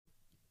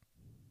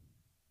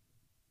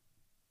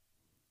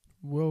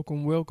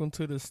Welcome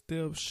to the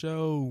Step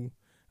Show.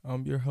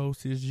 I'm your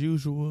host as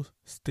usual,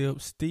 Step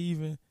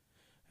Steven.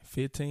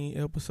 15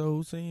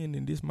 episodes in,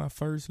 and this is my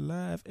first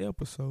live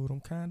episode. I'm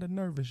kind of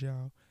nervous,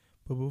 y'all.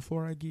 But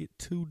before I get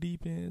too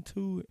deep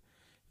into it,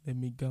 let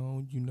me go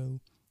on, get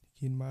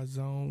in my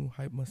zone,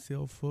 hype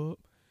myself up,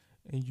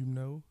 and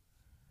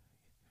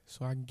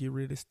so I can get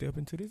ready to step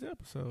into this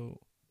episode.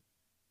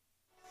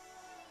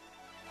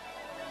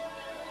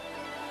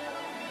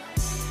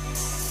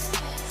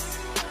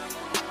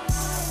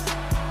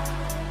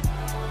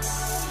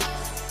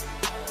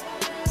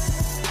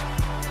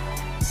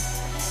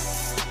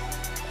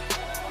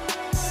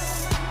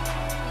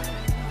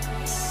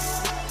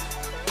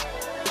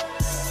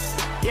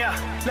 Yeah,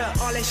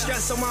 look, all that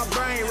stress on my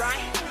brain, right?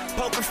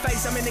 Poker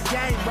face, I'm in the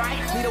game, right?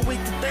 Need a week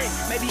to think,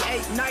 maybe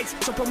 8 nights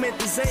to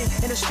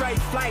promethazine in a straight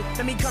flight.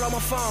 Let me cut on my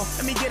phone,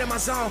 let me get in my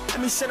zone,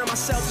 let me center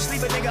myself, just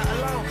leave a nigga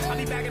alone. I'll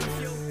be back in a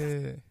few.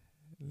 Yeah,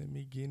 let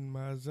me get in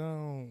my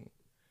zone.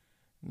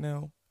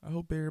 Now, I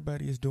hope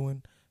everybody is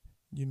doing,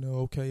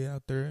 okay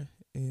out there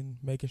and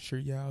making sure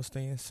y'all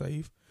staying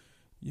safe,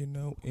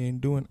 and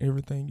doing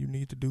everything you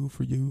need to do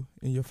for you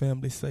and your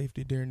family's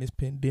safety during this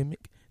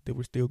pandemic that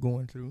we're still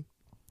going through.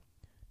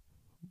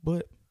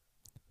 But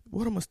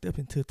what I'm going to step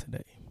into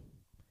today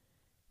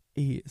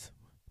is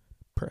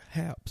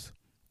perhaps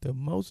the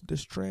most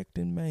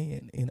distracting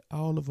man in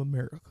all of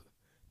America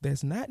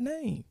that's not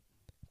named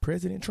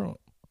President Trump.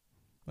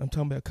 I'm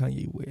talking about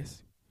Kanye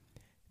West.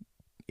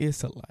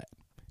 It's a lot.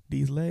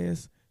 These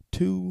last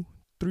 2-3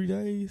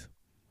 days,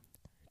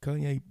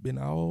 Kanye been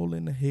all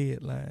in the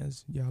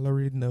headlines. Y'all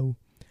already know.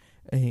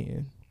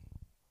 And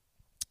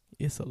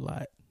it's a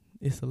lot.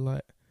 It's a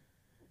lot.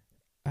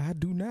 I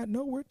do not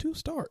know where to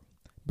start.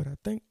 But I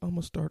think I'm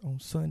going to start on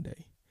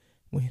Sunday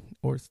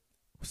or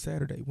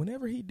Saturday.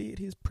 Whenever he did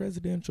his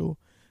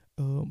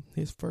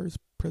his first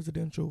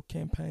presidential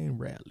campaign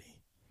rally,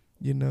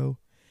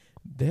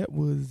 that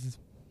was,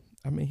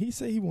 he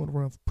said he wanted to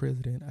run for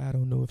president. I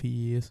don't know if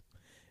he is.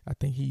 I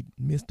think he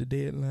missed the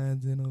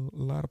deadlines in a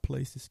lot of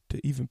places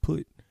to even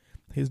put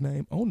his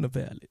name on the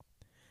ballot.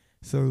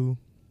 So,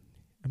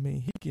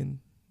 he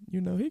can,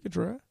 he could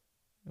try.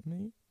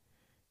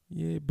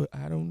 Yeah, but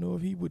I don't know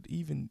if he would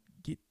even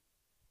get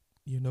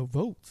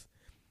votes.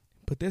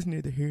 But that's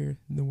neither here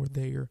nor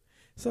there.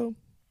 So,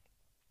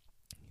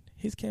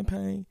 his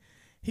campaign,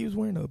 he was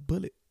wearing a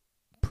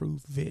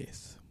bulletproof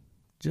vest,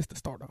 just to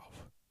start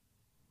off.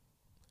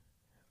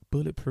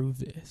 Bulletproof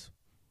vest.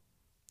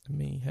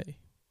 Hey,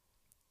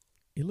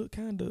 it looked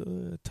kind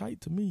of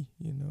tight to me,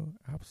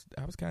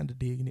 I was kind of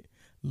digging it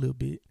a little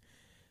bit.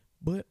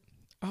 But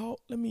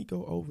let me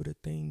go over the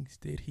things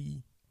that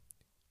he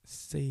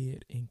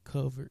said and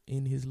covered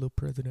in his little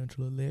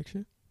presidential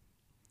election.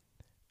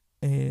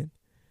 And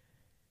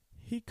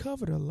he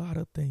covered a lot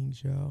of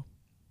things, y'all.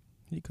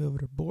 He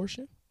covered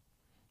abortion.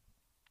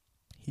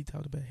 He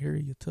talked about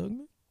Harriet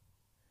Tubman.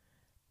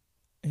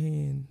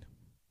 And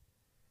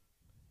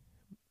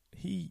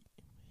he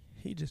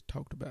just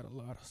talked about a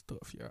lot of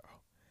stuff, y'all.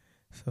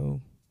 So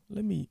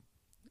let me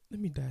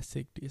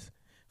dissect this.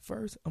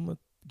 First, I'm going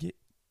to get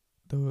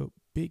the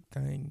big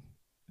thing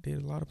that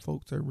a lot of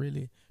folks are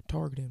really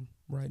targeting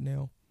right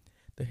now.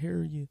 The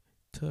Harriet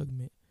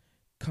Tubman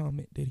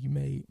comment that he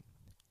made.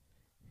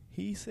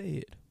 He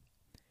said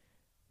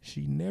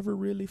she never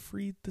really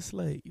freed the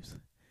slaves.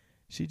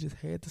 She just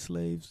had the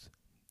slaves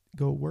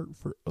go work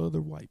for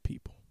other white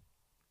people.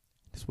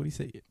 That's what he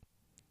said.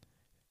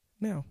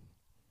 Now,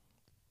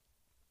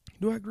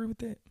 do I agree with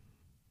that?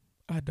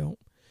 I don't.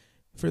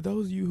 For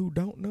those of you who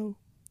don't know,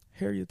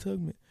 Harriet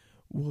Tubman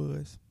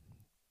was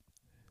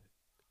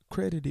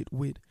credited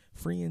with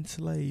freeing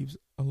slaves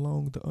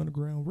along the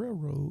Underground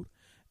Railroad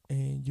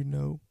and,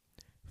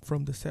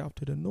 from the South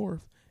to the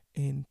North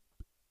and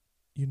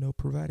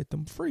provided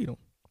them freedom.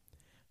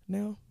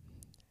 Now,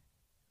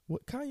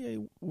 what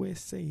Kanye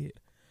West said,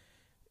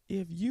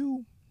 if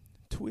you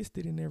twist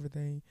it and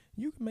everything,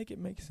 you can make it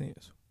make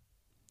sense.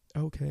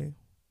 Okay,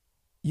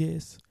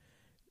 yes,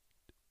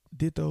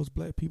 did those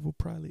black people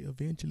probably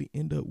eventually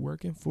end up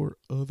working for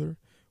other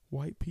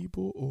white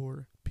people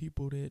or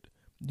people that,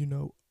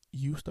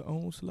 used to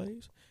own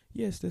slaves?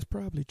 Yes, that's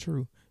probably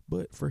true.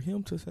 But for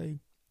him to say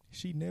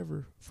she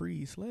never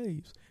freed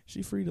slaves,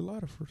 she freed a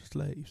lot of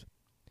slaves.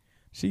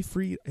 She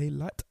freed a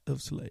lot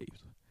of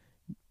slaves.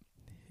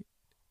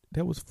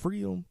 That was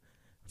freedom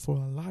for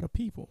a lot of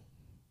people,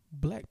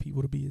 black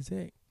people to be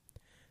exact.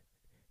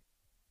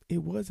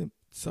 It wasn't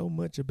so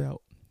much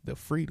about the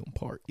freedom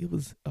part. It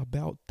was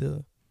about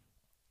the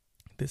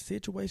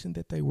situation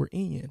that they were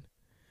in.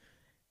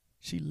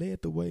 She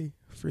led the way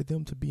for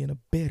them to be in a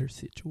better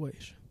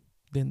situation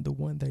than the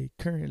one they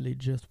currently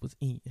just was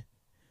in.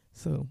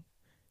 So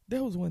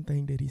that was one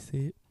thing that he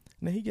said.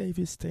 Now he gave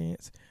his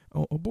stance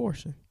on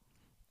abortion.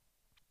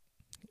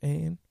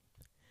 And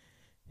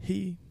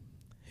he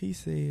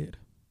said,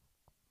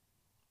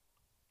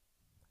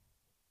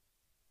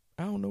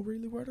 I don't know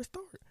really where to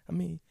start.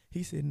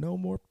 He said no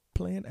more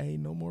plan A,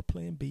 no more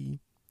plan B.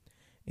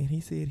 And he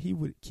said he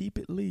would keep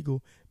it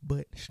legal,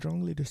 but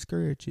strongly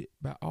discourage it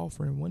by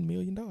offering $1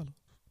 million.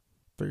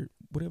 for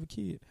whatever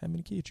kid, how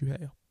many kids you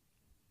have.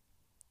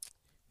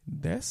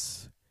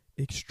 That's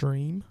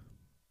extreme.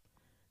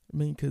 I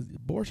mean, because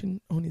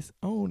abortion on its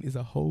own is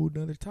a whole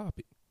nother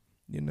topic,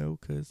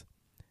 because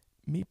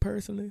me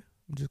personally,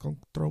 I'm just going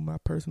to throw my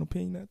personal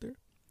opinion out there.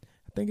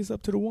 I think it's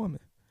up to the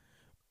woman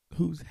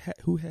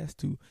who has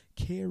to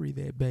carry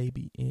that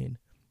baby and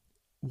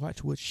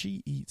watch what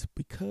she eats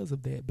because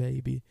of that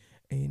baby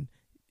and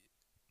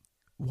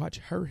watch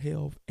her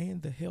health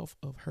and the health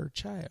of her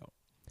child.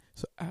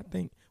 So I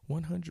think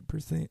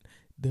 100%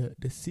 the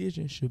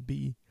decision should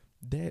be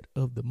that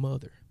of the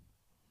mother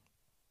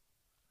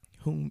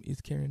whom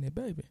is carrying that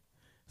baby.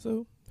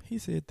 So he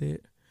said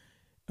that,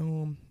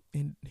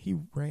 and he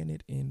ran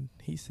it, and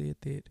he said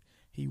that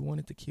he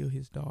wanted to kill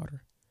his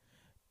daughter,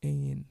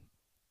 and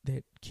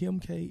that Kim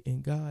K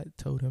and God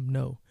told him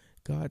no.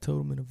 God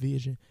told him in a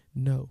vision,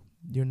 no,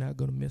 you're not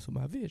going to mess with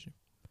my vision.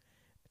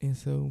 And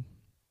so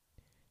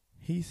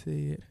he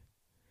said,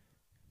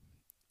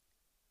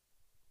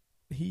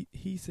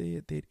 he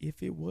said that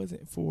if it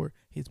wasn't for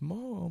his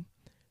mom,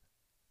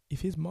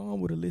 if his mom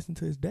would have listened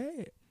to his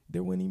dad,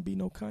 there wouldn't even be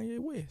no Kanye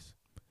West,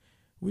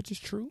 which is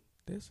true.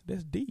 That's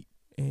deep.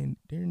 And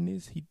during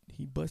this,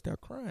 he bust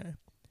out crying.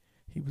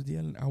 He was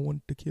yelling, I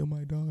wanted to kill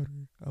my daughter.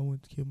 I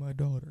wanted to kill my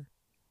daughter.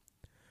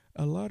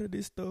 A lot of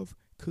this stuff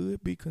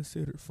could be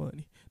considered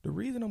funny. The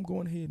reason I'm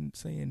going ahead and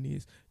saying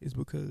this is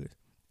because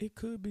it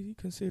could be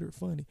considered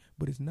funny,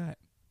 but it's not.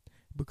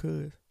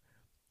 Because,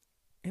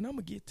 and I'm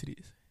going to get to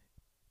this,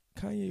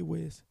 Kanye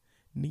West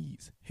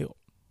needs help.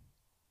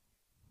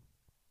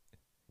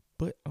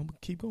 But I'm going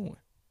to keep going.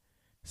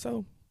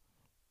 So,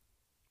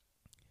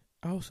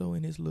 also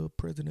in his little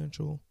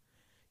presidential,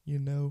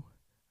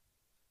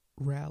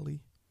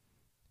 rally,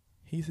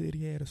 he said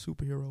he had a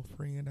superhero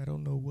friend. I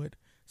don't know what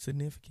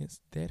significance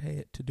that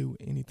had to do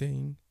with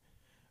anything.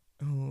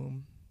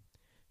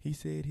 He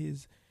said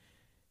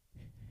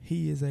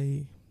he is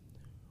a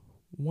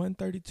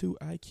 132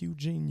 IQ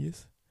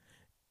genius.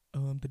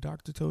 The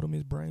doctor told him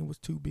his brain was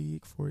too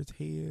big for his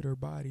head or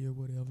body or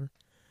whatever.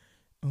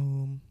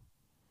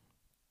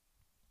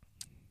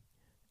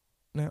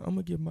 Now I'm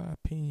gonna give my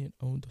opinion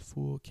on the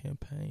full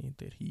campaign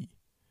that he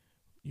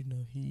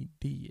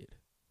did.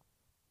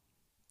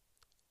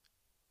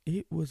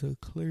 It was a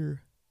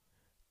clear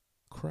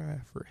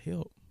cry for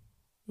help.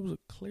 It was a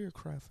clear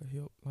cry for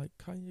help. Like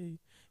Kanye,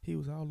 he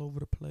was all over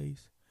the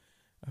place.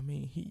 I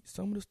mean,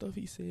 some of the stuff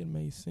he said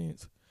made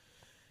sense,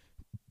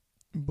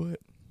 but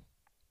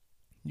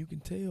you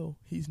can tell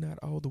he's not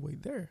all the way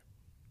there.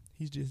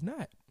 He's just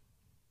not.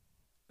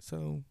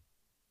 So,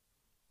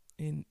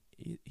 and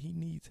he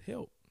needs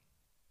help.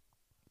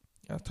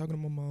 I was talking to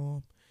my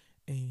mom,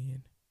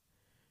 and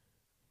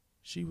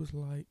she was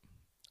like,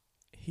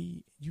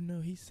 he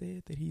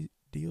said that he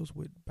deals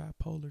with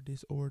bipolar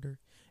disorder,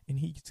 and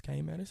he just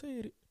came out and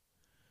said it.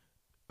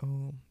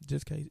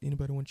 Just in case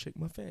anybody want to check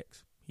my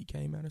facts, he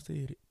came out and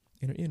said it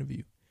in an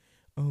interview.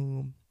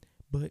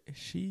 But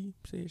she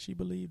said she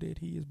believed that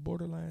he is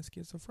borderline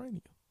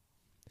schizophrenia.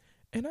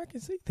 And I can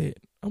see that.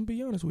 I'm going to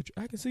be honest with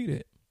you. I can see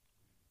that.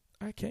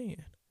 I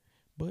can.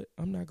 But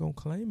I'm not going to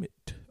claim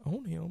it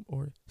on him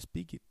or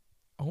speak it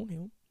on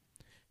him.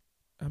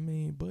 I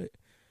mean, but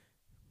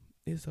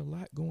it's a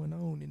lot going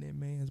on in that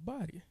man's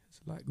body.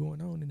 It's a lot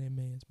going on in that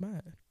man's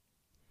mind.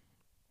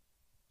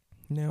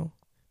 Now,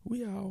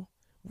 we all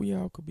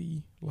could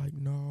be like,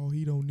 no,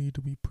 he don't need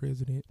to be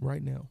president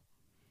right now.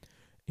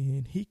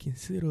 And he can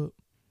sit up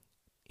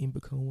and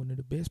become one of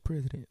the best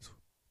presidents.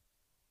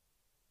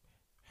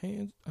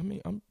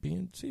 I'm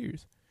being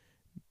serious.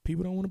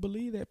 People don't want to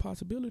believe that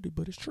possibility,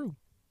 but it's true.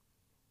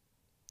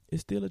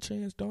 It's still a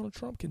chance Donald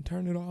Trump can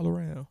turn it all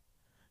around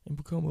and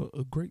become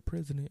a great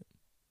president.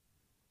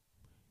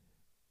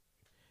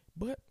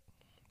 But,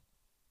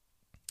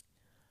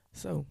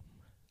 so,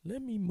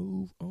 let me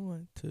move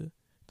on to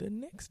the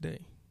next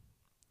day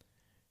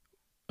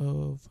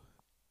of,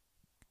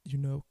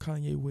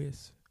 Kanye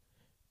West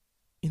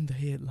in the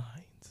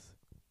headlines.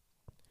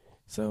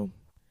 So,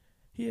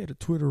 he had a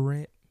Twitter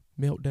rant,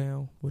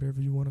 meltdown,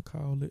 whatever you want to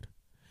call it,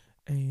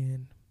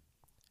 and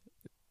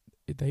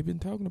they've been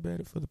talking about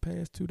it for the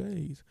past 2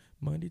 days,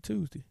 Monday,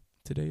 Tuesday.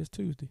 Today is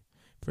Tuesday.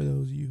 For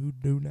those of you who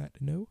do not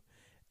know,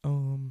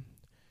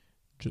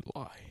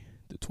 July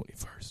the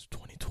 21st,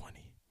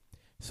 2020.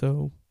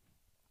 So,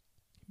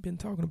 been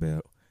talking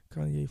about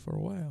Kanye for a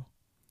while,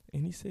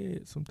 and he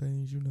said some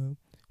things,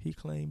 He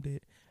claimed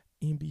that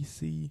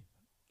NBC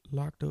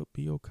locked up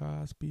Bill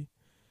Cosby,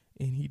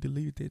 and he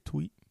deleted that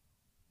tweet.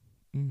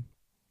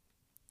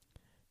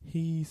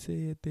 He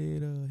said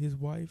that his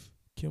wife,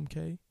 Kim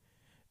K,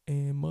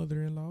 and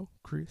mother-in-law,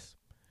 Chris,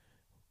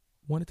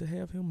 wanted to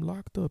have him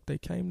locked up. They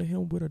came to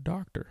him with a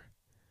doctor,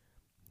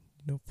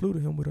 flew to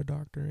him with a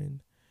doctor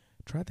and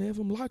tried to have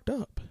him locked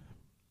up.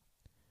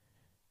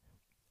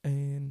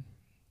 And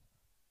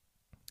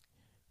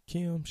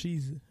Kim,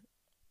 she's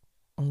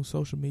on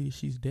social media,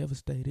 she's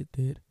devastated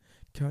that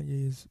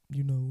Kanye is,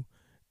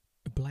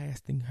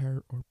 blasting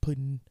her or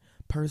putting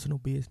personal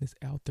business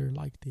out there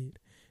like that.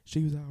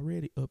 She was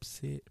already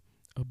upset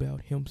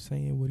about him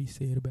saying what he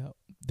said about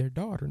their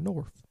daughter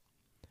North.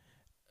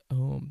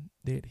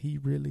 That he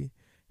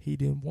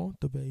didn't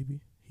want the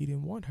baby. He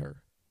didn't want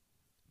her,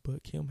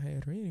 but Kim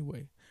had her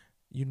anyway.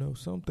 You know,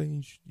 some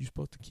things you're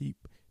supposed to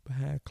keep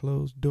behind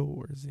closed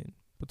doors and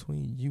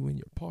between you and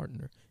your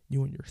partner,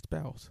 you and your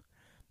spouse.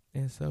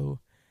 And so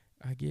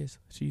I guess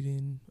she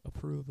didn't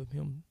approve of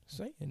him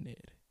saying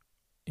that.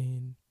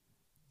 And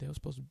that was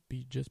supposed to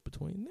be just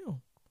between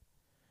them.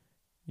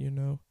 You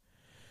know?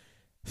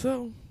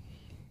 So,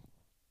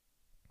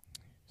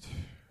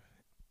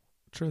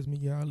 trust me,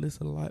 y'all, it's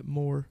a lot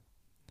more.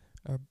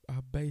 I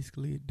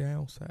basically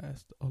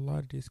downsized a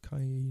lot of this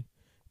Kanye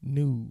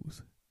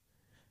news.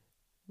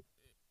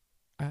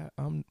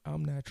 I'm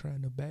not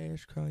trying to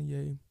bash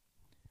Kanye,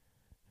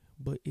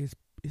 but it's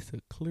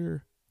a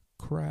clear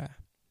cry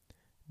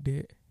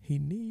that he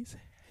needs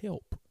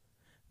help.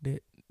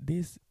 That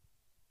this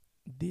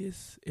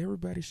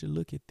everybody should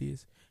look at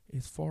this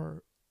as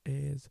far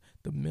as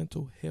the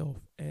mental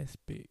health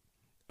aspect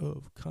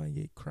of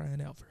Kanye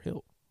crying out for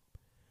help.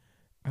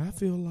 I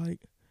feel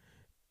like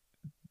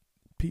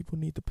people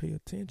need to pay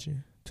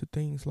attention to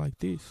things like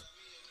this.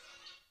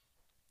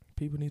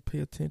 People need to pay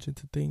attention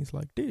to things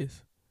like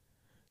this,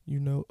 you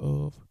know,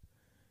 of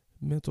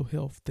mental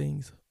health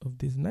things of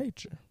this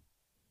nature,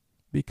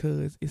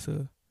 because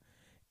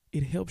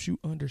it helps you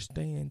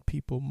understand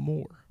people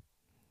more,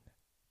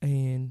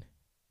 and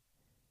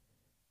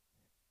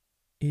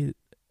it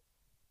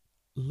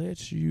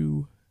lets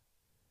you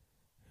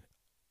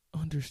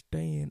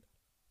understand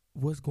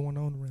what's going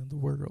on around the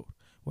world.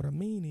 What I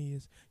mean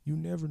is, you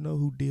never know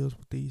who deals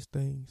with these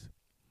things.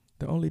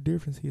 The only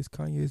difference is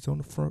Kanye is on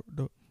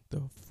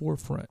the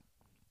forefront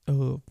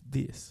of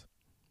this.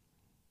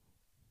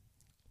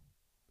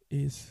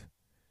 It's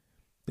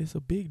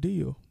a big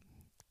deal.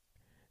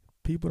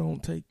 People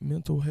don't take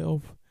mental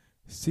health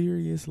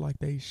serious like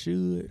they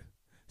should.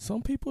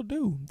 Some people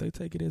do. They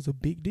take it as a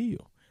big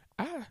deal.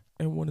 I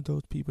am one of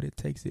those people that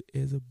takes it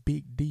as a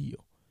big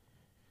deal.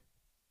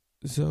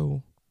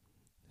 So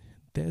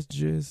that's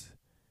just,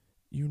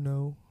 you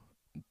know,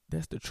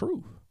 that's the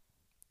truth.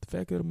 The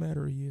fact of the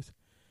matter is,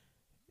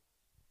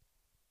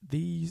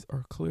 these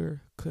are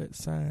clear-cut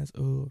signs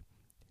of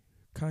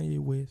Kanye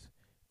West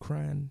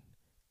crying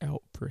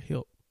out for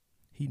help.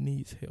 He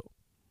needs help.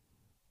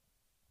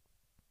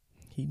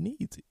 He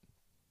needs it.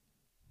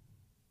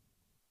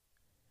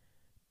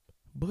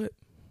 But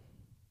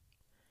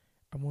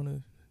I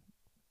want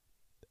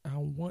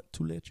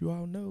to let you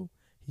all know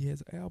he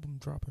has an album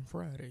dropping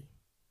Friday.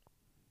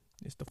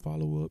 It's the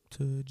follow-up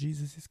to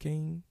Jesus is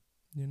King,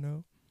 you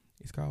know.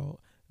 It's called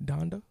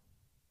Donda,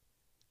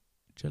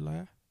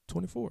 July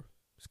 24th.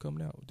 It's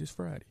coming out this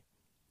Friday.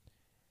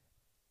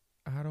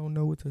 I don't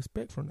know what to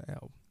expect from the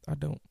album. I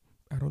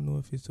don't know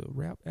if it's a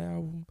rap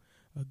album,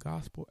 a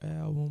gospel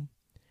album,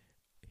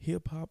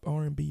 hip-hop,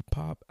 R&B,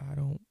 pop. I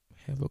don't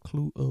have a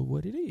clue of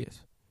what it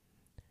is.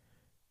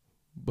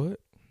 But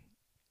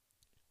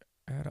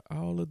out of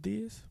all of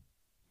this,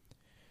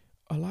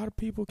 a lot of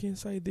people can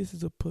say this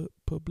is a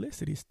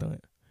publicity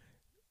stunt.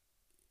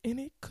 And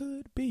it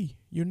could be.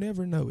 You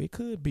never know. It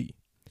could be.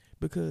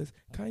 Because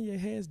Kanye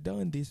has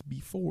done this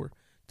before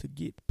to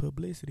get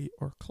publicity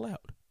or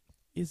clout.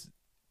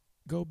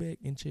 Go back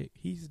and check.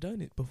 He's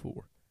done it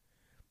before.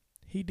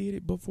 He did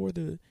it before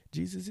the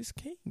Jesus is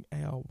King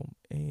album.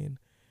 And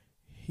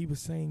he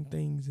was saying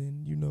things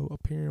and, you know,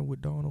 appearing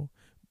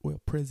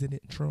with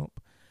President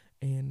Trump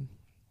and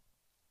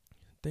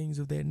things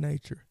of that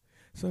nature.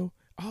 So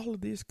all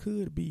of this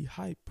could be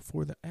hype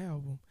for the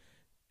album.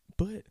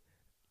 But,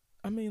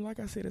 I mean, like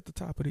I said at the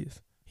top of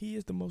this, he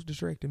is the most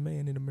distracted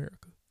man in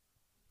America.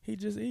 He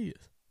just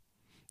is.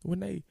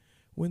 When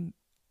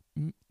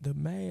the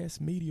mass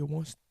media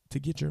wants to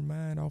get your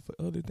mind off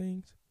of other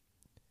things,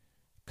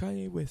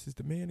 Kanye West is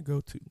the man to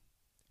go to.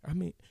 I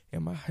mean,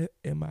 am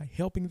I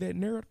helping that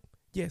narrative?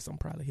 Yes, I'm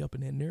probably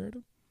helping that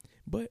narrative.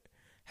 But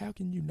how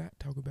can you not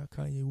talk about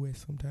Kanye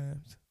West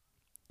sometimes?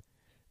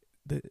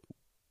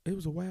 It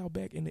was a while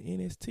back in the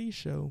NST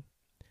show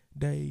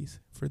days.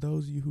 For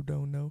those of you who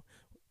don't know,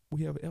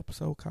 we have an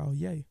episode called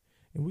Yay,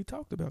 and we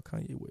talked about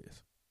Kanye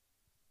West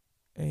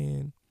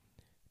and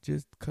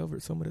just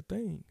covered some of the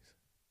things.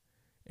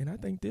 And I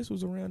think this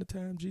was around the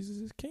time Jesus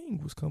is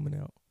King was coming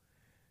out.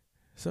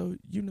 So,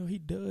 you know, he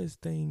does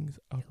things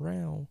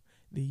around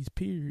these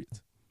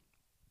periods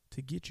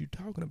to get you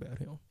talking about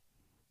him.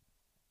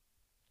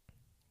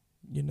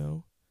 You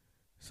know?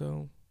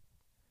 So,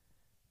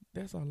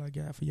 that's all I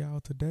got for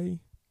y'all today.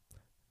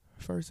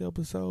 First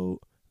episode,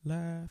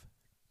 live.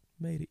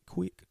 Made it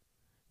quick.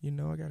 You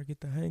know, I got to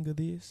get the hang of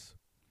this.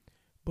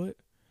 But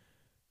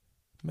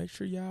make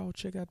sure y'all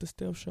check out the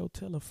Steph Show.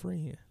 Tell a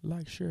friend.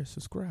 Like, share,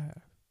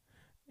 subscribe.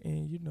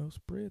 And, you know,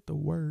 spread the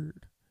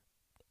word.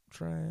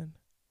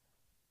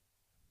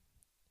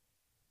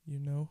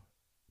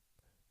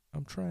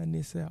 I'm trying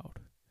this out.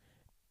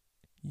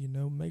 You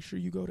know, make sure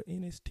you go to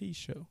NST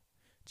Show.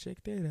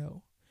 Check that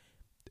out.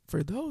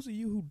 For those of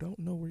you who don't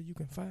know where you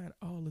can find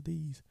all of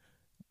this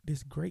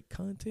great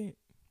content,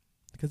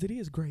 because it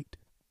is great.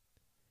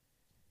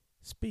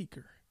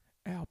 Speaker,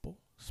 Apple,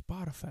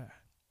 Spotify,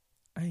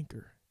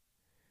 Anchor,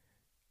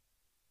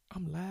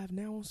 I'm live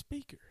now on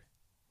Speaker.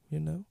 You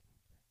know,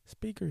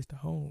 Speaker is the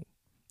home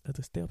of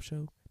the Step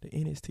Show, the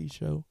NST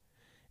Show,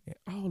 and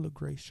all the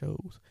great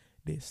shows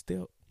that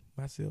Step,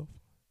 myself,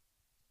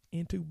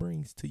 into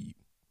brings to you.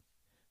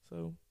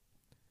 So,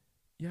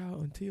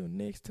 y'all, until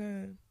next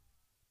time,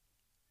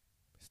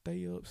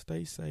 stay up,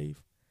 stay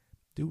safe,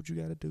 do what you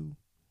gotta do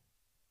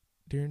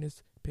during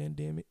this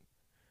pandemic.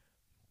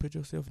 Put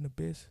yourself in the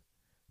best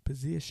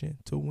position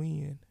to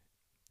win,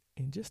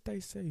 and just stay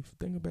safe.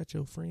 Think about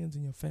your friends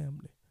and your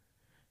family.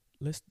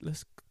 Let's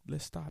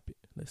stop it.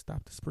 Let's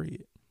stop the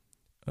spread.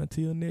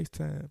 Until next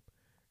time.